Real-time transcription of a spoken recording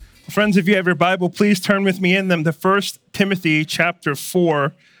Friends, if you have your Bible, please turn with me in them to 1 Timothy chapter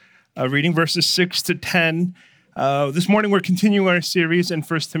 4, reading verses 6 to 10. This morning, we're continuing our series in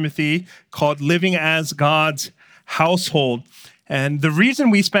 1 Timothy called Living as God's Household. And the reason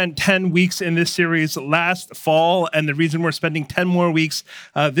we spent 10 weeks in this series last fall, and the reason we're spending 10 more weeks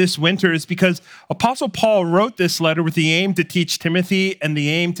this winter, is because Apostle Paul wrote this letter with the aim to teach Timothy and the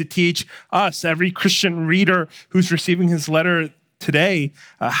aim to teach us, every Christian reader who's receiving his letter today,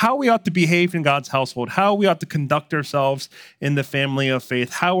 how we ought to behave in God's household, how we ought to conduct ourselves in the family of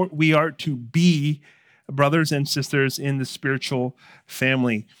faith, how we are to be brothers and sisters in the spiritual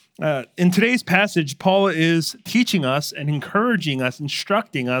family. In today's passage, Paul is teaching us and encouraging us,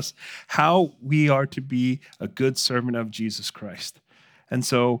 instructing us how we are to be a good servant of Jesus Christ. And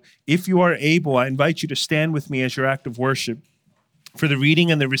so, if you are able, I invite you to stand with me as your act of worship for the reading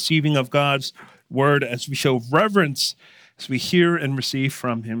and the receiving of God's word as we show reverence as we hear and receive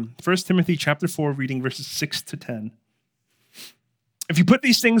from him. 1 Timothy chapter 4, reading verses 6 to 10. If you put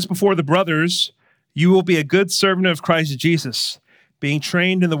these things before the brothers, you will be a good servant of Christ Jesus, being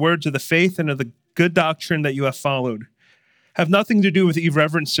trained in the words of the faith and of the good doctrine that you have followed. Have nothing to do with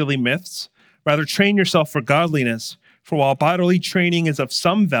irreverent, silly myths. Rather, train yourself for godliness. For while bodily training is of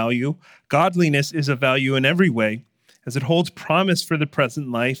some value, godliness is of value in every way, as it holds promise for the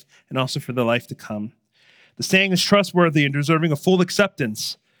present life and also for the life to come. The saying is trustworthy and deserving of full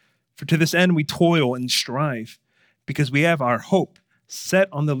acceptance. For to this end we toil and strive, because we have our hope set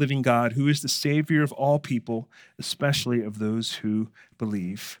on the living God, who is the Savior of all people, especially of those who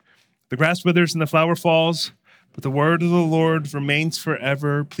believe. The grass withers and the flower falls, but the word of the Lord remains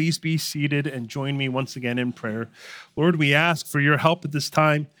forever. Please be seated and join me once again in prayer. Lord, we ask for your help at this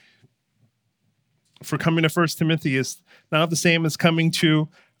time. For coming to 1 Timothy is not the same as coming to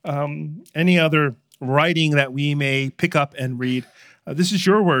any other writing that we may pick up and read. This is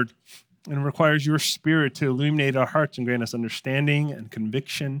your word, and it requires your spirit to illuminate our hearts and grant us understanding and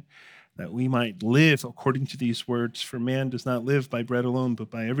conviction that we might live according to these words. For man does not live by bread alone,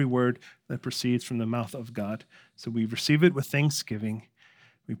 but by every word that proceeds from the mouth of God. So we receive it with thanksgiving.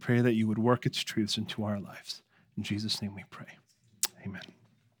 We pray that you would work its truths into our lives. In Jesus' name we pray. Amen.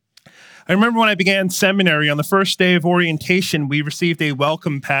 I remember when I began seminary, on the first day of orientation, we received a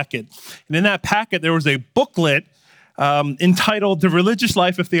welcome packet. And in that packet, there was a booklet entitled The Religious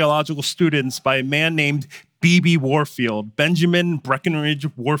Life of Theological Students by a man named B.B. Warfield, Benjamin Breckinridge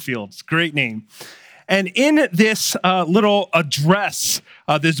Warfield. It's a great name. And in this little address,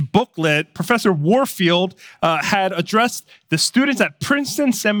 this booklet, Professor Warfield had addressed the students at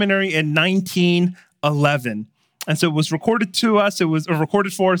Princeton Seminary in 1911. And so it was recorded to us, it was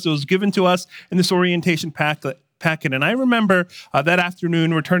recorded for us, it was given to us in this orientation packet. And I remember that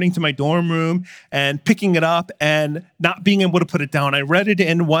afternoon returning to my dorm room and picking it up and not being able to put it down. I read it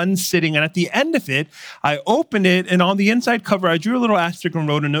in one sitting, and at the end of it, I opened it, and on the inside cover, I drew a little asterisk and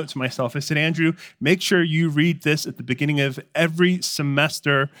wrote a note to myself. I said, Andrew, make sure you read this at the beginning of every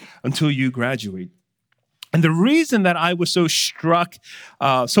semester until you graduate. And the reason that I was so struck,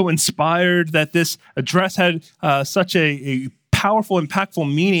 so inspired that this address had such a powerful,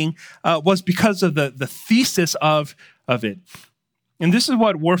 impactful meaning was because of the thesis of it. And this is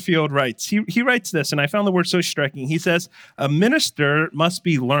what Warfield writes. He writes this, and I found the word so striking. He says, a minister must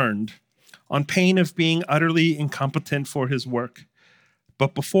be learned on pain of being utterly incompetent for his work.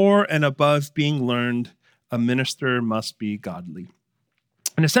 But before and above being learned, a minister must be godly.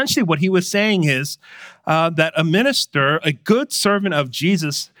 And essentially what he was saying is that a minister, a good servant of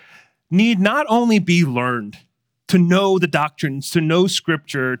Jesus, need not only be learned to know the doctrines, to know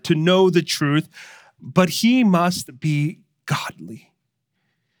scripture, to know the truth, but he must be godly.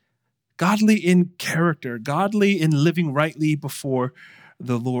 Godly in character, godly in living rightly before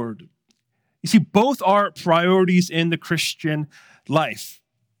the Lord. You see, both are priorities in the Christian life.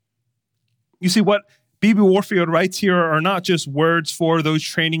 You see, what B.B. Warfield writes here are not just words for those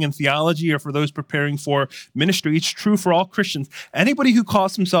training in theology or for those preparing for ministry. It's true for all Christians. Anybody who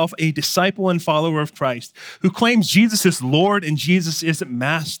calls himself a disciple and follower of Christ, who claims Jesus is Lord and Jesus is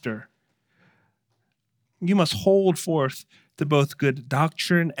Master, you must hold forth to both good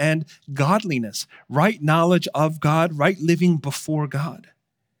doctrine and godliness, right knowledge of God, right living before God.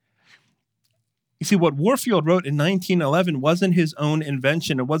 You see, what Warfield wrote in 1911 wasn't his own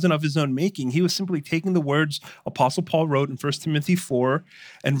invention. It wasn't of his own making. He was simply taking the words Apostle Paul wrote in 1 Timothy 4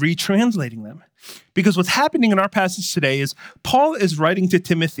 and retranslating them. Because what's happening in our passage today is Paul is writing to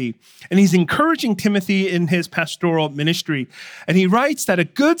Timothy, and he's encouraging Timothy in his pastoral ministry. And he writes that a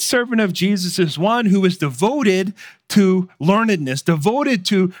good servant of Jesus is one who is devoted to learnedness, devoted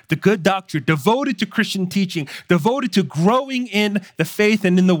to the good doctrine, devoted to Christian teaching, devoted to growing in the faith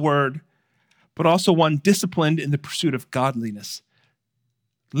and in the word, but also one disciplined in the pursuit of godliness,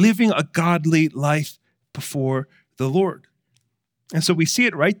 living a godly life before the Lord. And so we see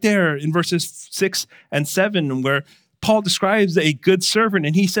it right there in verses 6 and 7, where Paul describes a good servant,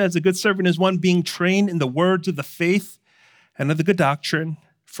 and he says a good servant is one being trained in the words of the faith and of the good doctrine,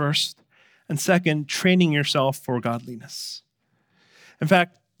 first, and second, training yourself for godliness. In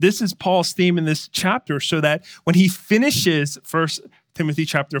fact, this is Paul's theme in this chapter, so that when he finishes 1 Timothy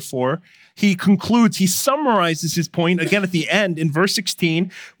chapter 4, he concludes, he summarizes his point again at the end in verse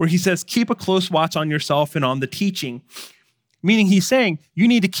 16, where he says, keep a close watch on yourself and on the teaching. Meaning he's saying you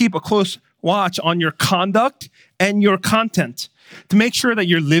need to keep a close watch on your conduct and your content to make sure that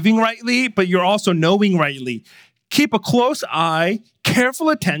you're living rightly, but you're also knowing rightly. Keep a close eye, careful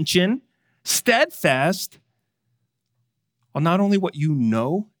attention, steadfast on not only what you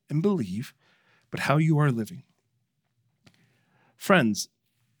know and believe, but how you are living. Friends,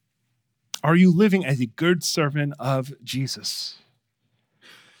 are you living as a good servant of Jesus?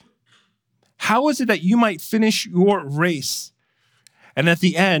 How is it that you might finish your race and at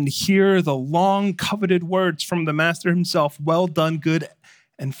the end hear the long coveted words from the Master himself, well done, good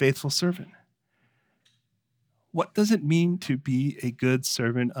and faithful servant? What does it mean to be a good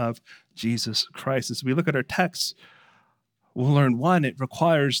servant of Jesus Christ? As we look at our text, we'll learn, one, it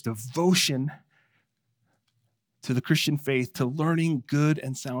requires devotion to the Christian faith, to learning good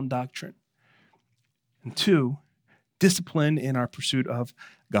and sound doctrine. And two, discipline in our pursuit of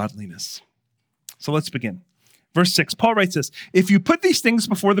godliness. So let's begin. Verse 6, Paul writes this, if you put these things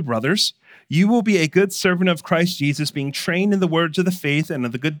before the brothers, you will be a good servant of Christ Jesus, being trained in the words of the faith and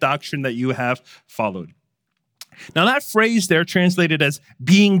of the good doctrine that you have followed. Now that phrase there translated as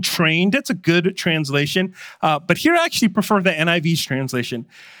being trained, it's a good translation. But here I actually prefer the NIV's translation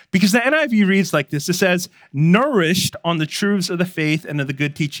because the NIV reads like this. It says, nourished on the truths of the faith and of the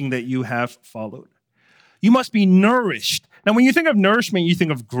good teaching that you have followed. You must be nourished. Now, when you think of nourishment, you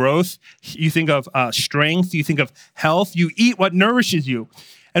think of growth, you think of strength, you think of health. You eat what nourishes you.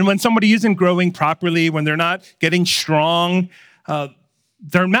 And when somebody isn't growing properly, when they're not getting strong,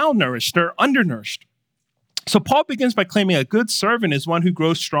 they're malnourished, they're undernourished. So Paul begins by claiming a good servant is one who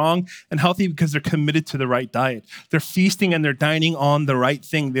grows strong and healthy because they're committed to the right diet. They're feasting and they're dining on the right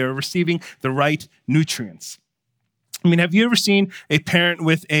thing. They're receiving the right nutrients. I mean, have you ever seen a parent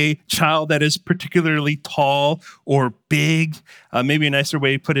with a child that is particularly tall or big? Maybe a nicer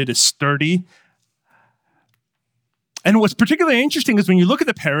way to put it is sturdy. And what's particularly interesting is when you look at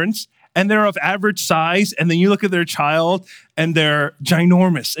the parents and they're of average size, and then you look at their child and they're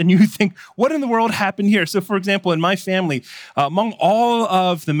ginormous, and you think, what in the world happened here? So for example, in my family, among all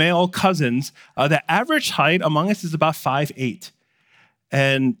of the male cousins, the average height among us is about 5'8".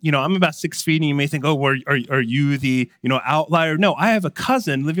 And, I'm about 6 feet, and you may think, oh, are you the, outlier? No, I have a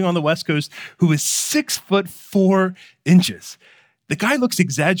cousin living on the West Coast who is 6'4". The guy looks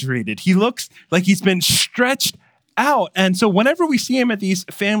exaggerated. He looks like he's been stretched out. And so whenever we see him at these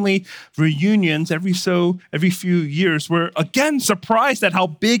family reunions every few years, we're again surprised at how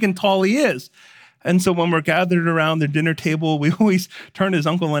big and tall he is. And so when we're gathered around the dinner table, we always turn to his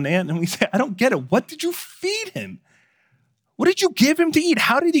uncle and aunt and we say, I don't get it. What did you feed him? What did you give him to eat?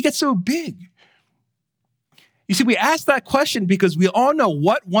 How did he get so big? You see, we ask that question because we all know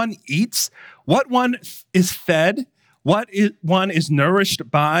what one eats, what one is fed, one is nourished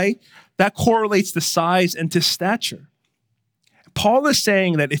by. That correlates to size and to stature. Paul is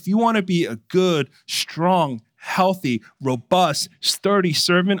saying that if you want to be a good, strong, healthy, robust, sturdy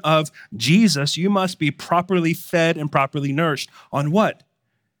servant of Jesus, you must be properly fed and properly nourished. On what?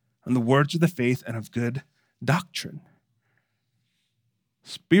 On the words of the faith and of good doctrine.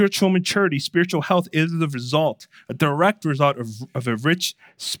 Spiritual maturity, spiritual health is the result, a direct result of a rich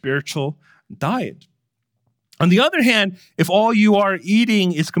spiritual diet. On the other hand, if all you are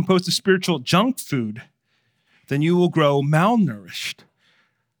eating is composed of spiritual junk food, then you will grow malnourished.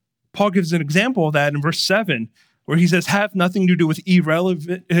 Paul gives an example of that in verse 7, where he says, have nothing to do with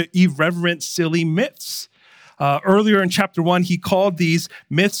irreverent, silly myths. Earlier in chapter 1, he called these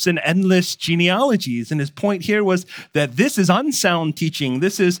myths and endless genealogies. And his point here was that this is unsound teaching.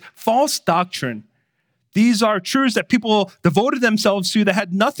 This is false doctrine. These are truths that people devoted themselves to that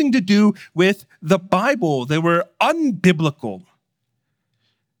had nothing to do with the Bible. They were unbiblical.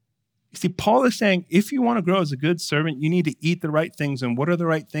 You see, Paul is saying, if you want to grow as a good servant, you need to eat the right things. And what are the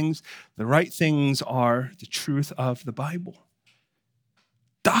right things? The right things are the truth of the Bible.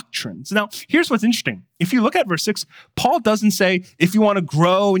 Doctrines. Now, here's what's interesting. If you look at verse 6, Paul doesn't say, if you want to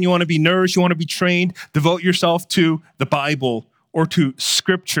grow and you want to be nourished, you want to be trained, devote yourself to the Bible or to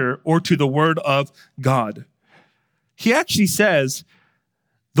Scripture or to the Word of God. He actually says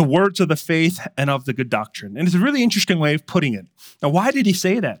the words of the faith and of the good doctrine. And it's a really interesting way of putting it. Now, why did he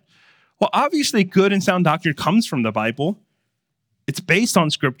say that? Well, obviously, good and sound doctrine comes from the Bible. It's based on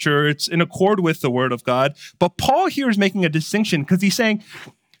Scripture. It's in accord with the Word of God. But Paul here is making a distinction because he's saying,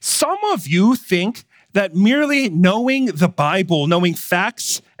 some of you think that merely knowing the Bible, knowing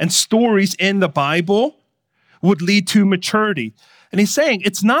facts and stories in the Bible would lead to maturity. And he's saying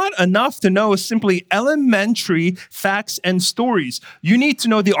it's not enough to know simply elementary facts and stories. You need to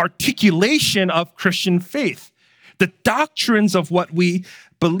know the articulation of Christian faith, the doctrines of what we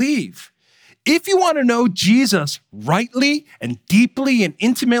believe. If you want to know Jesus rightly and deeply and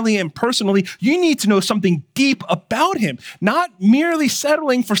intimately and personally, you need to know something deep about him, not merely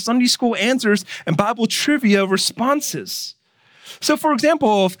settling for Sunday school answers and Bible trivia responses. So, for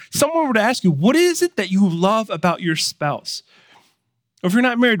example, if someone were to ask you, what is it that you love about your spouse? Or if you're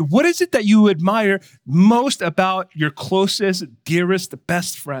not married, what is it that you admire most about your closest, dearest,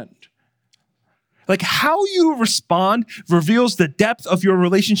 best friend? Like how you respond reveals the depth of your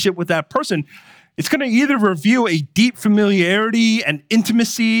relationship with that person. It's going to either reveal a deep familiarity and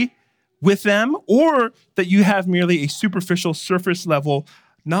intimacy with them, or that you have merely a superficial, surface level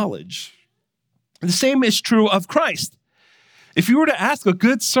knowledge. The same is true of Christ. If you were to ask a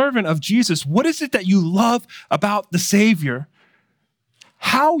good servant of Jesus, what is it that you love about the Savior?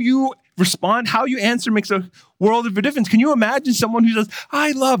 How you respond, how you answer makes a world of a difference. Can you imagine someone who says,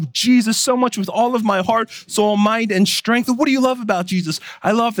 I love Jesus so much with all of my heart, soul, mind, and strength? What do you love about Jesus?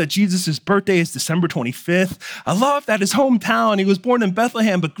 I love that Jesus' birthday is December 25th. I love that his hometown, he was born in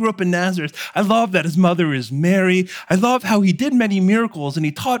Bethlehem but grew up in Nazareth. I love that his mother is Mary. I love how he did many miracles and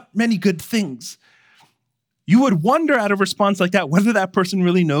he taught many good things. You would wonder at a response like that whether that person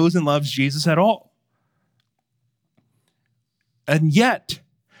really knows and loves Jesus at all. And yet,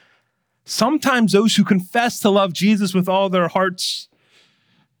 sometimes those who confess to love Jesus with all their hearts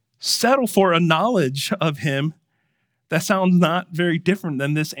settle for a knowledge of him that sounds not very different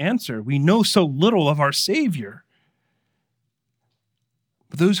than this answer. We know so little of our Savior.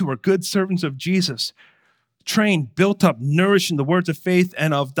 But those who are good servants of Jesus, trained, built up, nourished in the words of faith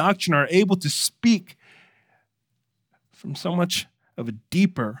and of doctrine, are able to speak from so much of a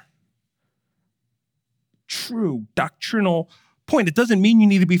deeper, true, doctrinal point. It doesn't mean you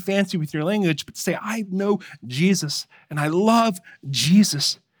need to be fancy with your language, but to say, I know Jesus and I love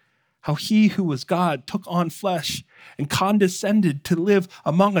Jesus, how he who was God took on flesh and condescended to live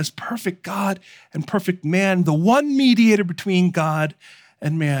among us, perfect God and perfect man, the one mediator between God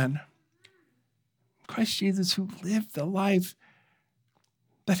and man. Christ Jesus, who lived the life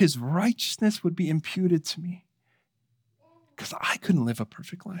that his righteousness would be imputed to me because I couldn't live a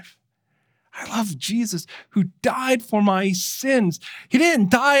perfect life. I love Jesus who died for my sins. He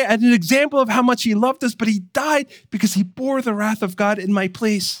didn't die as an example of how much he loved us, but he died because he bore the wrath of God in my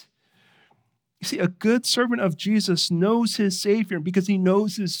place. You see, a good servant of Jesus knows his Savior. Because he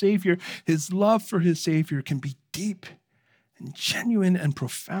knows his Savior, his love for his Savior can be deep and genuine and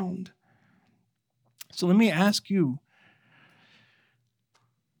profound. So let me ask you,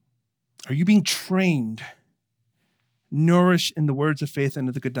 are you being trained, nourished in the words of faith and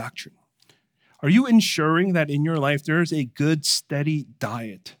of the good doctrine? Are you ensuring that in your life there is a good, steady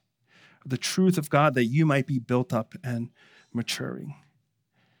diet of the truth of God that you might be built up and maturing?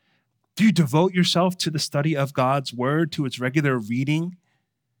 Do you devote yourself to the study of God's word, to its regular reading,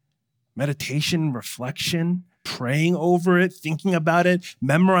 meditation, reflection, praying over it, thinking about it,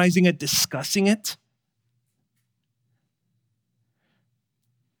 memorizing it, discussing it?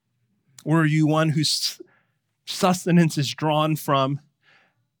 Or are you one whose sustenance is drawn from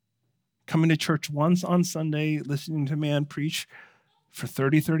coming to church once on Sunday, listening to a man preach for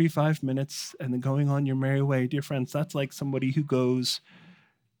 30, 35 minutes, and then going on your merry way? Dear friends, that's like somebody who goes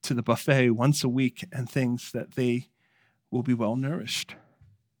to the buffet once a week and thinks that they will be well nourished.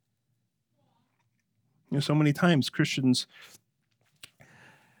 So many times Christians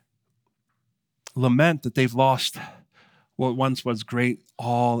lament that they've lost what once was great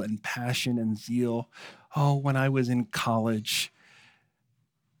awe and passion and zeal. Oh, when I was in college,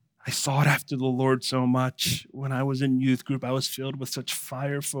 I sought after the Lord so much. When I was in youth group, I was filled with such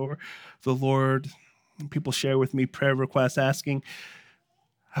fire for the Lord. People share with me prayer requests asking,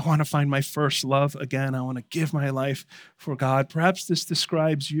 I want to find my first love again. I want to give my life for God. Perhaps this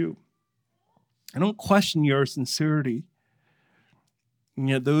describes you. I don't question your sincerity. And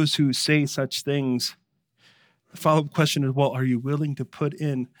yet those who say such things, the follow-up question is, well, are you willing to put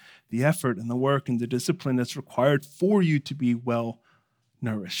in the effort and the work and the discipline that's required for you to be well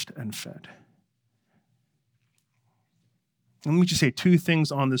nourished and fed? Let me just say two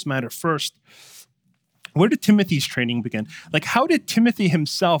things on this matter. First, where did Timothy's training begin? Like, how did Timothy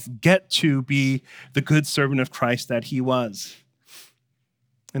himself get to be the good servant of Christ that he was?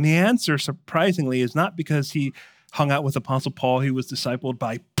 And the answer, surprisingly, is not because he hung out with Apostle Paul, he was discipled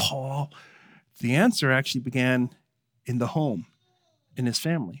by Paul. The answer actually began in the home, in his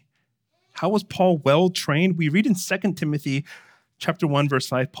family. How was Paul well trained? We read in 2 Timothy chapter 1, verse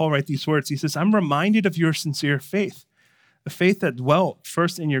 5, Paul writes these words. He says, I'm reminded of your sincere faith, a faith that dwelt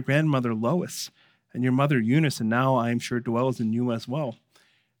first in your grandmother Lois and your mother Eunice, and now I am sure dwells in you as well.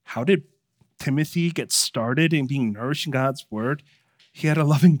 How did Timothy get started in being nourished in God's word? He had a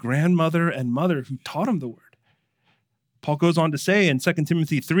loving grandmother and mother who taught him the word. Paul goes on to say in 2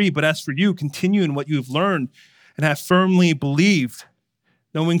 Timothy 3, but as for you, continue in what you have learned and have firmly believed,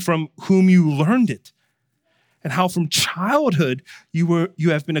 knowing from whom you learned it, and how from childhood you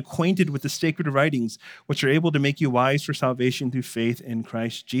have been acquainted with the sacred writings, which are able to make you wise for salvation through faith in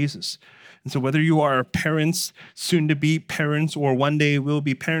Christ Jesus. And so whether you are parents, soon to be parents, or one day will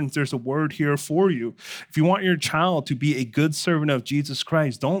be parents, there's a word here for you. If you want your child to be a good servant of Jesus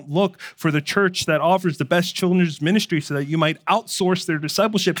Christ, don't look for the church that offers the best children's ministry so that you might outsource their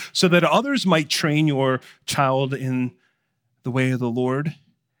discipleship so that others might train your child in the way of the Lord,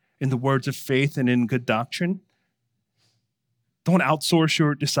 in the words of faith and in good doctrine. Don't outsource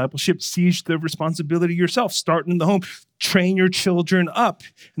your discipleship. Seize the responsibility yourself. Start in the home. Train your children up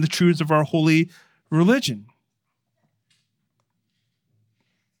in the truths of our holy religion.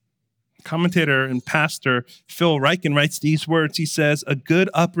 Commentator and pastor Phil Ryken writes these words. He says, a good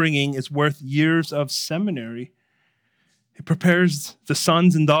upbringing is worth years of seminary. It prepares the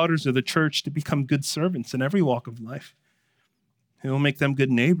sons and daughters of the church to become good servants in every walk of life. It will make them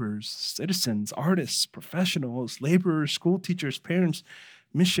good neighbors, citizens, artists, professionals, laborers, school teachers, parents,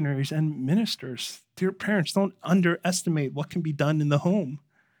 missionaries, and ministers. Dear parents, don't underestimate what can be done in the home.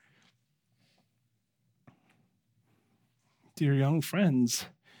 Dear young friends,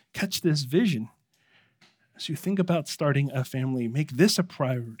 catch this vision. As you think about starting a family, make this a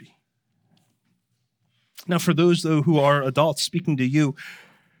priority. Now, for those, though, who are adults speaking to you,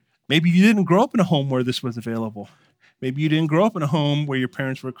 maybe you didn't grow up in a home where this was available. Maybe you didn't grow up in a home where your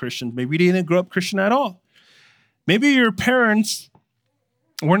parents were Christians. Maybe you didn't grow up Christian at all. Maybe your parents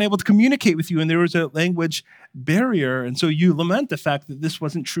weren't able to communicate with you and there was a language barrier. And so you lament the fact that this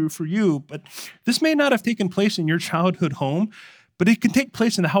wasn't true for you. But this may not have taken place in your childhood home, but it can take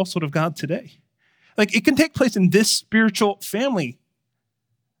place in the household of God today. Like, it can take place in this spiritual family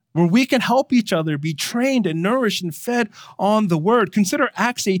where we can help each other be trained and nourished and fed on the word. Consider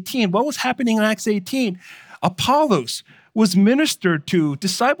Acts 18. What was happening in Acts 18? Apollos was ministered to,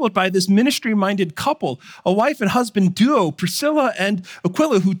 discipled by this ministry-minded couple, a wife and husband duo, Priscilla and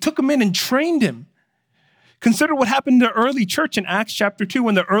Aquila, who took him in and trained him. Consider what happened in the early church in Acts chapter 2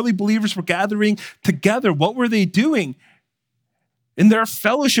 when the early believers were gathering together. What were they doing? In their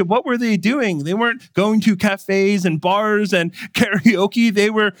fellowship, what were they doing? They weren't going to cafes and bars and karaoke. They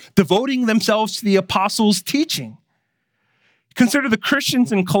were devoting themselves to the apostles' teaching. Consider the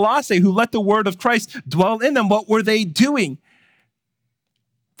Christians in Colossae who let the word of Christ dwell in them. What were they doing?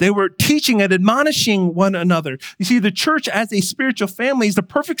 They were teaching and admonishing one another. You see, the church as a spiritual family is the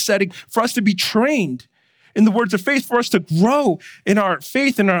perfect setting for us to be trained in the words of faith, for us to grow in our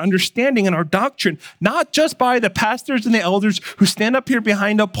faith and our understanding and our doctrine, not just by the pastors and the elders who stand up here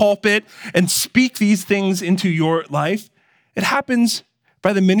behind a pulpit and speak these things into your life. It happens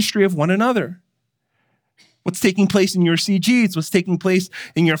by the ministry of one another. What's taking place in your CGs, what's taking place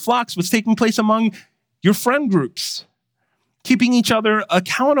in your flocks, what's taking place among your friend groups, keeping each other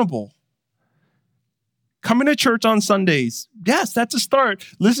accountable. Coming to church on Sundays, yes, that's a start.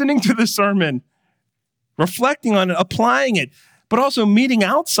 Listening to the sermon, reflecting on it, applying it, but also meeting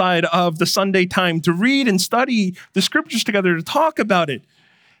outside of the Sunday time to read and study the scriptures together, to talk about it.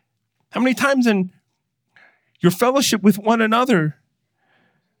 How many times in your fellowship with one another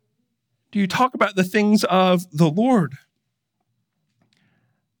do you talk about the things of the Lord?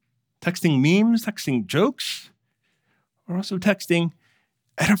 Texting memes, texting jokes, or also texting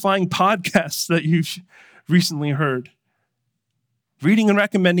edifying podcasts that you've recently heard. Reading and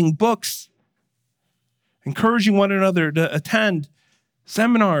recommending books, encouraging one another to attend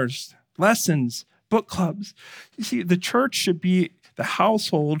seminars, lessons, book clubs. You see, the church should be the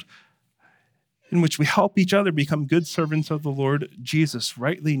household in which we help each other become good servants of the Lord Jesus,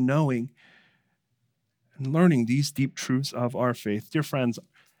 rightly knowing and learning these deep truths of our faith. Dear friends,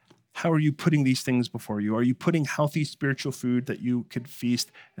 how are you putting these things before you? Are you putting healthy spiritual food that you could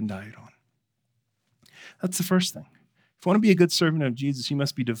feast and diet on? That's the first thing. If you want to be a good servant of Jesus, you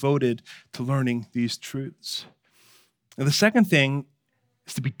must be devoted to learning these truths. Now, the second thing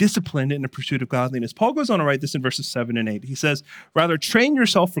is to be disciplined in the pursuit of godliness. Paul goes on to write this in verses 7 and 8. He says, "Rather, train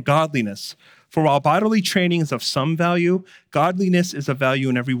yourself for godliness. For while bodily training is of some value, godliness is of value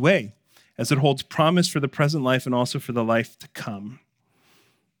in every way, as it holds promise for the present life and also for the life to come."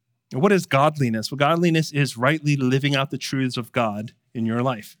 Now, what is godliness? Well, godliness is rightly living out the truths of God in your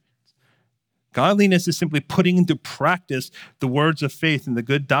life. Godliness is simply putting into practice the words of faith and the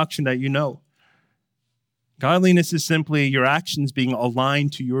good doctrine that you know. Godliness is simply your actions being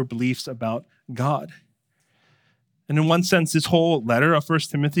aligned to your beliefs about God. And in one sense, this whole letter of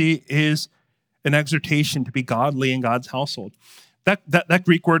 1 Timothy is an exhortation to be godly in God's household. That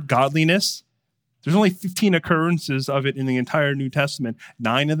Greek word godliness, there's only 15 occurrences of it in the entire New Testament.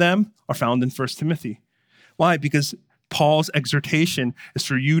 9 of them are found in 1 Timothy. Why? Because Paul's exhortation is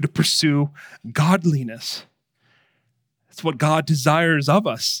for you to pursue godliness. It's what God desires of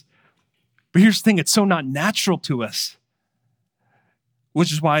us. But here's the thing, it's so not natural to us,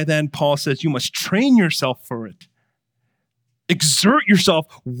 which is why then Paul says you must train yourself for it. Exert yourself,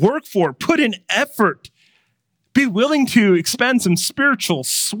 work for it, put in effort. Be willing to expend some spiritual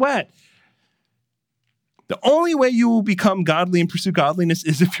sweat. The only way you will become godly and pursue godliness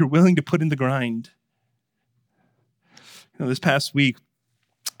is if you're willing to put in the grind. This past week,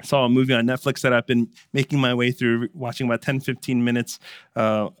 I saw a movie on Netflix that I've been making my way through, watching about 10, 15 minutes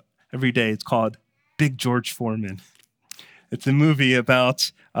every day. It's called Big George Foreman. It's a movie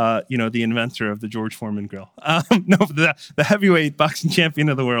about, the inventor of the George Foreman grill. The heavyweight boxing champion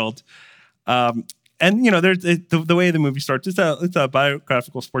of the world. There's the way the movie starts. It's a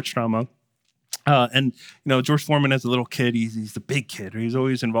biographical sports drama. George Foreman as a little kid, he's the big kid. He's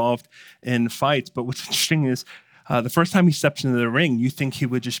always involved in fights. But what's interesting is the first time he steps into the ring, you think he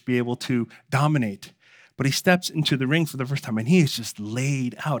would just be able to dominate. But he steps into the ring for the first time, and he is just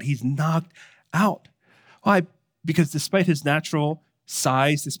laid out. He's knocked out. Why? Because despite his natural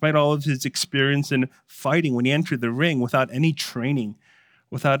size, despite all of his experience in fighting, when he entered the ring without any training,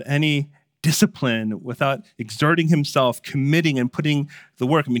 without any discipline, without exerting himself, committing and putting the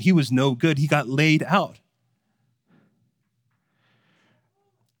work, he was no good. He got laid out.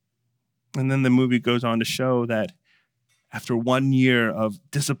 And then the movie goes on to show that after 1 year of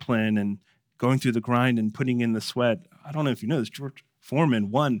discipline and going through the grind and putting in the sweat, I don't know if you know this, George Foreman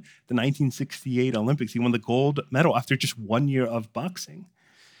won the 1968 Olympics. He won the gold medal after just 1 year of boxing.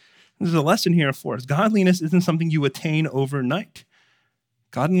 There's a lesson here for us. Godliness isn't something you attain overnight.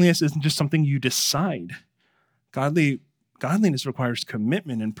 Godliness isn't just something you decide. Godliness requires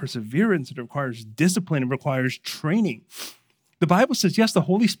commitment and perseverance. It requires discipline. It requires training. The Bible says, yes, the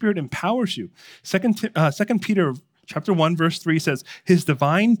Holy Spirit empowers you. 2 Peter chapter 1, verse 3 says, "His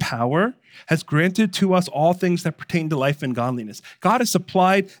divine power has granted to us all things that pertain to life and godliness." God has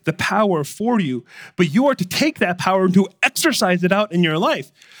supplied the power for you, but you are to take that power and to exercise it out in your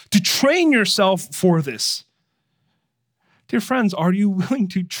life, to train yourself for this. Dear friends, are you willing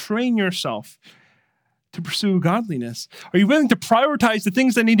to train yourself to pursue godliness? Are you willing to prioritize the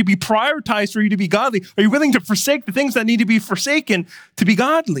things that need to be prioritized for you to be godly? Are you willing to forsake the things that need to be forsaken to be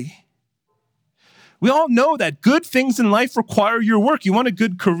godly? We all know that good things in life require your work. You want a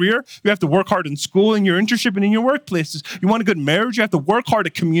good career, you have to work hard in school, in your internship, and in your workplaces. You want a good marriage, you have to work hard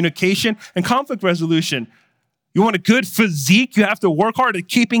at communication and conflict resolution. You want a good physique, you have to work hard at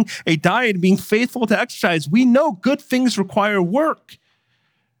keeping a diet and being faithful to exercise. We know good things require work.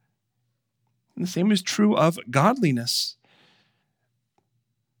 And the same is true of godliness.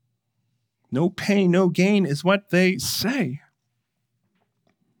 No pain, no gain is what they say.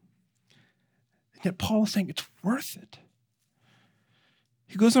 Yet Paul is saying it's worth it.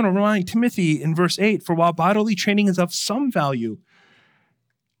 He goes on to remind Timothy in verse 8, "For while bodily training is of some value,"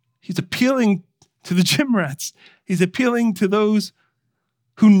 he's appealing to the gym rats. He's appealing to those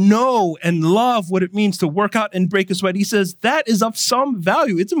who know and love what it means to work out and break a sweat. He says that is of some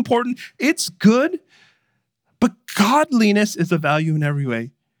value. It's important. It's good. But godliness is of value in every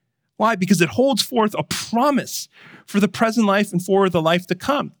way. Why? Because it holds forth a promise for the present life and for the life to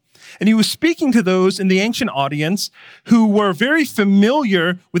come. And he was speaking to those in the ancient audience who were very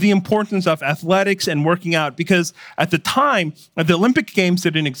familiar with the importance of athletics and working out, because at the time, the Olympic Games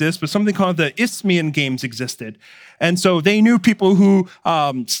didn't exist, but something called the Isthmian Games existed. And so they knew people who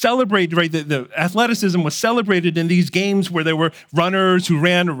celebrated, right? The athleticism was celebrated in these games where there were runners who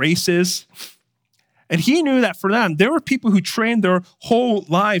ran races. And he knew that for them, there were people who trained their whole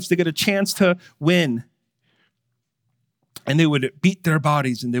lives to get a chance to win. And they would beat their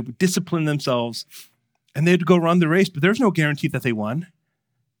bodies and they would discipline themselves and they'd go run the race, but there's no guarantee that they won.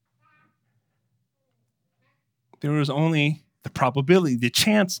 There was only the probability, the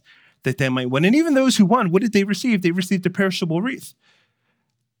chance that they might win. And even those who won, what did they receive? They received a perishable wreath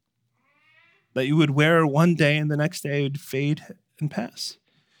that you would wear one day and the next day it would fade and pass.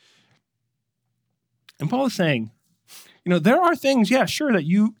 And Paul is saying, there are things, sure, that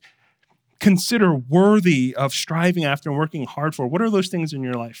you consider worthy of striving after and working hard for. What are those things in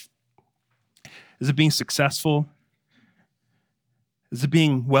your life? Is it being successful? Is it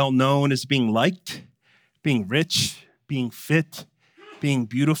being well known? Is it being liked? Being rich? Being fit? Being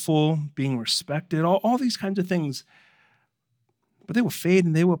beautiful? Being respected? All these kinds of things. But they will fade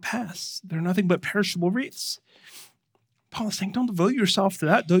and they will pass. They're nothing but perishable wreaths. Paul is saying, don't devote yourself to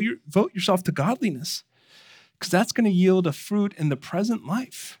that. Devote yourself to godliness, because that's going to yield a fruit in the present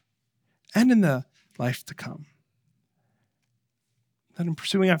life and in the life to come. That in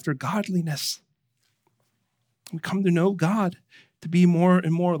pursuing after godliness, we come to know God, to be more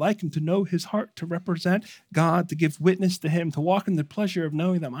and more like him, to know his heart, to represent God, to give witness to him, to walk in the pleasure of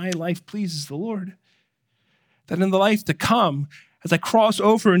knowing that my life pleases the Lord. That in the life to come, as I cross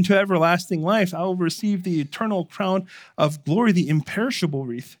over into everlasting life, I will receive the eternal crown of glory, the imperishable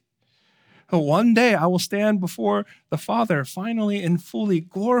wreath. One day I will stand before the Father, finally and fully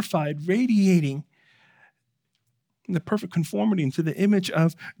glorified, radiating in the perfect conformity into the image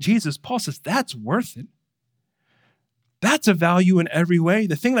of Jesus. Paul says that's worth it. That's a value in every way,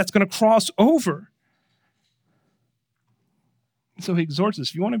 the thing that's going to cross over. So he exhorts us,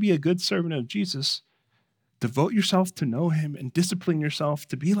 if you want to be a good servant of Jesus, devote yourself to know him and discipline yourself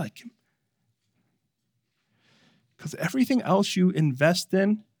to be like him. Because everything else you invest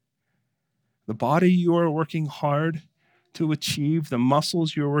in, the body you are working hard to achieve, the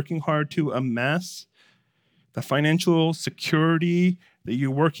muscles you're working hard to amass, the financial security that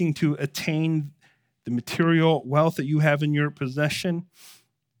you're working to attain, the material wealth that you have in your possession,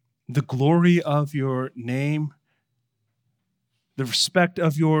 the glory of your name, the respect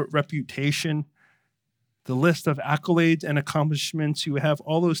of your reputation, the list of accolades and accomplishments you have,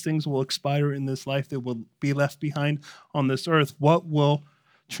 all those things will expire in this life. They will be left behind on this earth. What will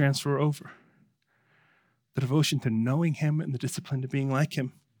transfer over? The devotion to knowing him and the discipline to being like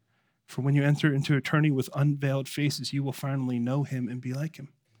him. For when you enter into eternity with unveiled faces, you will finally know him and be like him.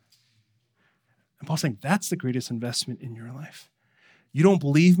 And Paul's saying that's the greatest investment in your life. You don't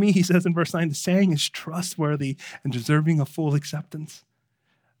believe me, he says in verse 9, the saying is trustworthy and deserving of full acceptance.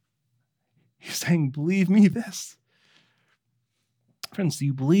 He's saying, believe me this. Friends, do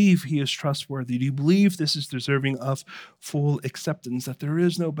you believe he is trustworthy? Do you believe this is deserving of full acceptance, that there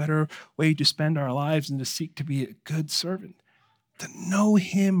is no better way to spend our lives than to seek to be a good servant, to know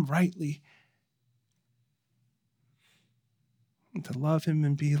him rightly, and to love him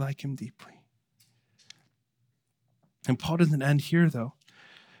and be like him deeply? And Paul doesn't end here, though,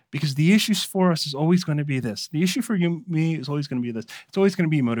 because the issue for us is always going to be this. The issue for you and me is always going to be this. It's always going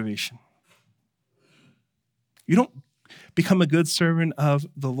to be motivation. You don't become a good servant of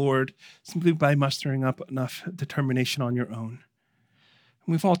the Lord simply by mustering up enough determination on your own.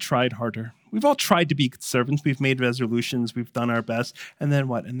 We've all tried harder. We've all tried to be good servants. We've made resolutions. We've done our best. And then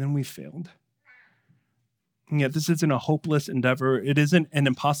what? And then we failed. And yet this isn't a hopeless endeavor. It isn't an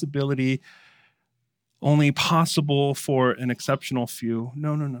impossibility only possible for an exceptional few.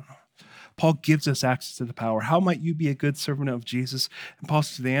 No. Paul gives us access to the power. How might you be a good servant of Jesus? And Paul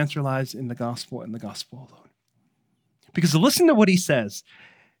says the answer lies in the gospel and the gospel alone. Because listen to what he says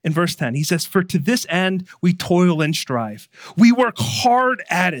in verse 10. He says, for to this end we toil and strive. We work hard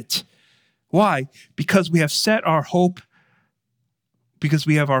at it. Why? Because we have our hope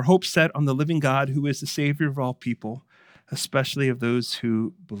set on the living God, who is the Savior of all people, especially of those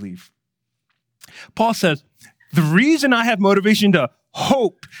who believe. Paul says, the reason I have motivation to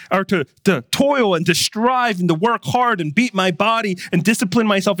hope or to toil and to strive and to work hard and beat my body and discipline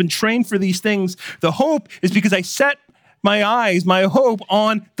myself and train for these things, the hope is because I set my hope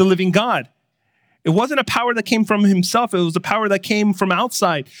on the living God. It wasn't a power that came from himself. It was a power that came from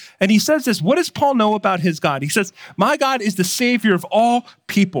outside. And he says this, what does Paul know about his God? He says, my God is the Savior of all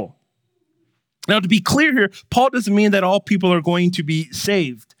people. Now, to be clear here, Paul doesn't mean that all people are going to be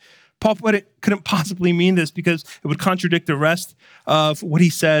saved. Paul couldn't possibly mean this because it would contradict the rest of what he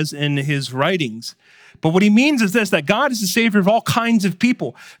says in his writings. But what he means is this, that God is the Savior of all kinds of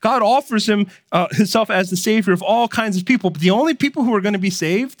people. God offers himself as the Savior of all kinds of people. But the only people who are going to be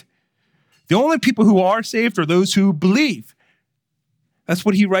saved, the only people who are saved are those who believe. That's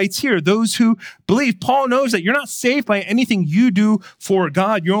what he writes here, those who believe. Paul knows that you're not saved by anything you do for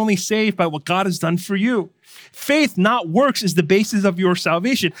God. You're only saved by what God has done for you. Faith, not works, is the basis of your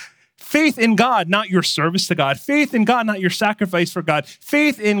salvation. Faith in God, not your service to God. Faith in God, not your sacrifice for God.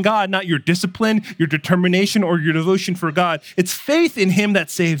 Faith in God, not your discipline, your determination, or your devotion for God. It's faith in him that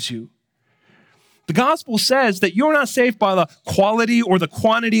saves you. The gospel says that you're not saved by the quality or the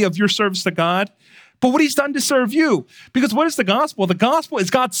quantity of your service to God, but what he's done to serve you. Because what is the gospel? The gospel is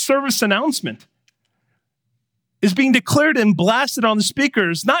God's service announcement. Is being declared and blasted on the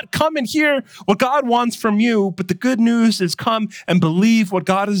speakers. Not come and hear what God wants from you, but the good news is come and believe what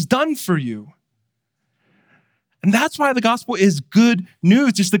God has done for you. And that's why the gospel is good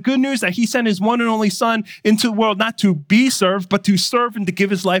news. It's the good news that he sent his one and only son into the world, not to be served, but to serve and to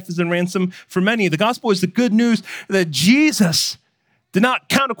give his life as a ransom for many. The gospel is the good news that Jesus did not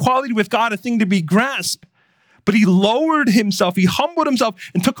count equality with God a thing to be grasped, but he lowered himself, he humbled himself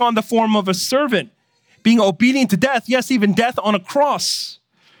and took on the form of a servant, being obedient to death, yes, even death on a cross,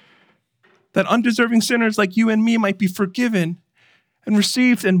 that undeserving sinners like you and me might be forgiven and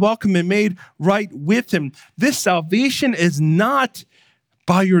received and welcomed and made right with him. This salvation is not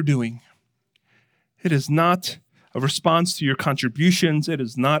by your doing. It is not a response to your contributions. It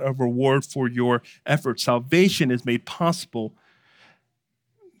is not a reward for your efforts. Salvation is made possible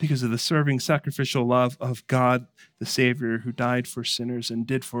because of the serving, sacrificial love of God, the Savior, who died for sinners and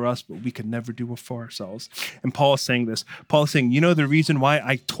did for us, but we could never do it for ourselves. And Paul is saying this. Paul is saying, you know the reason why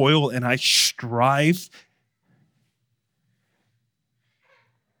I toil and I strive?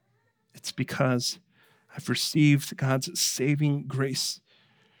 It's because I've received God's saving grace.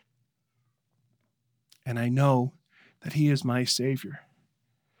 And I know that he is my Savior.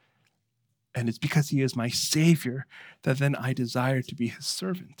 And it's because he is my Savior that then I desire to be his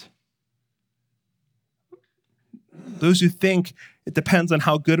servant. Those who think it depends on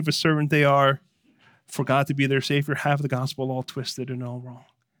how good of a servant they are for God to be their Savior have the gospel all twisted and all wrong.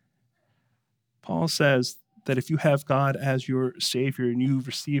 Paul says that if you have God as your Savior and you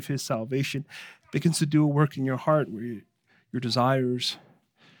receive his salvation, it begins to do a work in your heart where your desires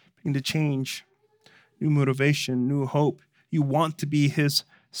begin to change, new motivation, new hope. You want to be his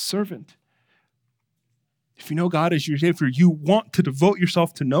servant. If you know God as your Savior, you want to devote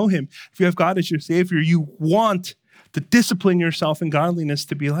yourself to know him. If you have God as your Savior, you want to discipline yourself in godliness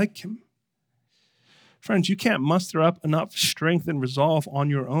to be like him. Friends, you can't muster up enough strength and resolve on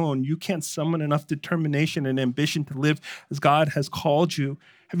your own. You can't summon enough determination and ambition to live as God has called you.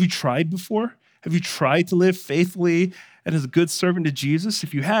 Have you tried before? Have you tried to live faithfully and as a good servant to Jesus?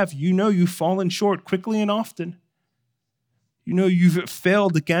 If you have, you know you've fallen short quickly and often. You know you've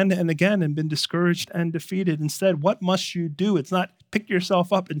failed again and again and been discouraged and defeated. Instead, what must you do? It's not pick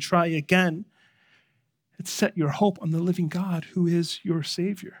yourself up and try again. It's set your hope on the living God who is your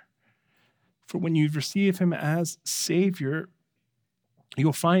Savior. For when you receive him as Savior,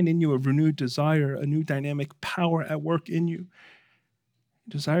 you'll find in you a renewed desire, a new dynamic power at work in you. You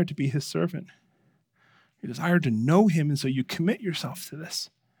desire to be his servant. You desire to know him, and so you commit yourself to this.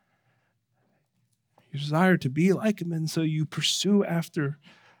 You desire to be like him, and so you pursue after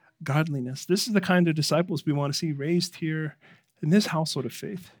godliness. This is the kind of disciples we want to see raised here in this household of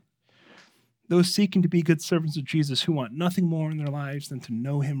faith. Those seeking to be good servants of Jesus who want nothing more in their lives than to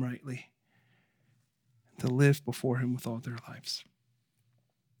know him rightly, to live before him with all their lives.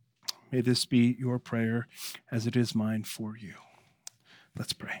 May this be your prayer as it is mine for you.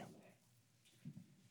 Let's pray.